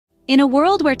In a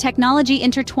world where technology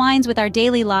intertwines with our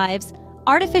daily lives,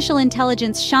 artificial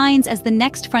intelligence shines as the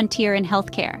next frontier in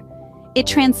healthcare. It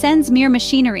transcends mere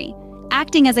machinery,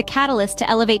 acting as a catalyst to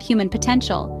elevate human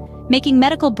potential, making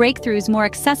medical breakthroughs more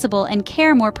accessible and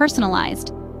care more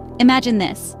personalized. Imagine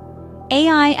this: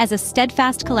 AI as a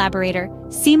steadfast collaborator,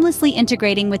 seamlessly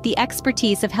integrating with the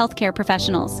expertise of healthcare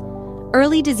professionals.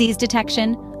 Early disease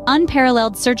detection,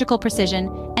 unparalleled surgical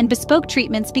precision, and bespoke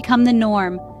treatments become the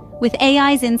norm. With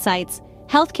AI's insights,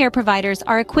 healthcare providers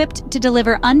are equipped to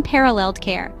deliver unparalleled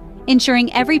care,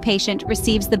 ensuring every patient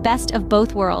receives the best of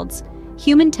both worlds: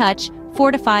 human touch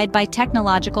fortified by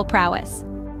technological prowess.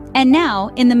 And now,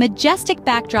 in the majestic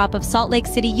backdrop of Salt Lake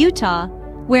City, Utah,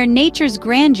 where nature's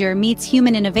grandeur meets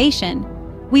human innovation,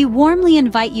 we warmly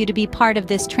invite you to be part of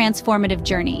this transformative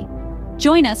journey.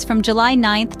 Join us from July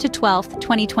 9th to 12th,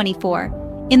 2024,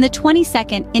 in the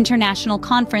 22nd International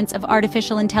Conference of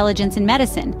Artificial Intelligence in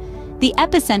Medicine, the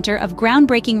epicenter of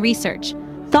groundbreaking research,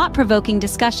 thought-provoking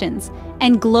discussions,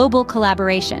 and global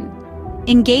collaboration.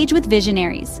 Engage with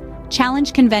visionaries,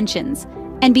 challenge conventions,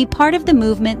 and be part of the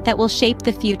movement that will shape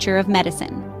the future of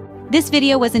medicine. This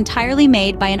video was entirely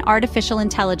made by an artificial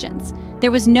intelligence.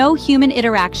 There was no human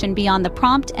interaction beyond the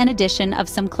prompt and addition of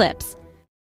some clips.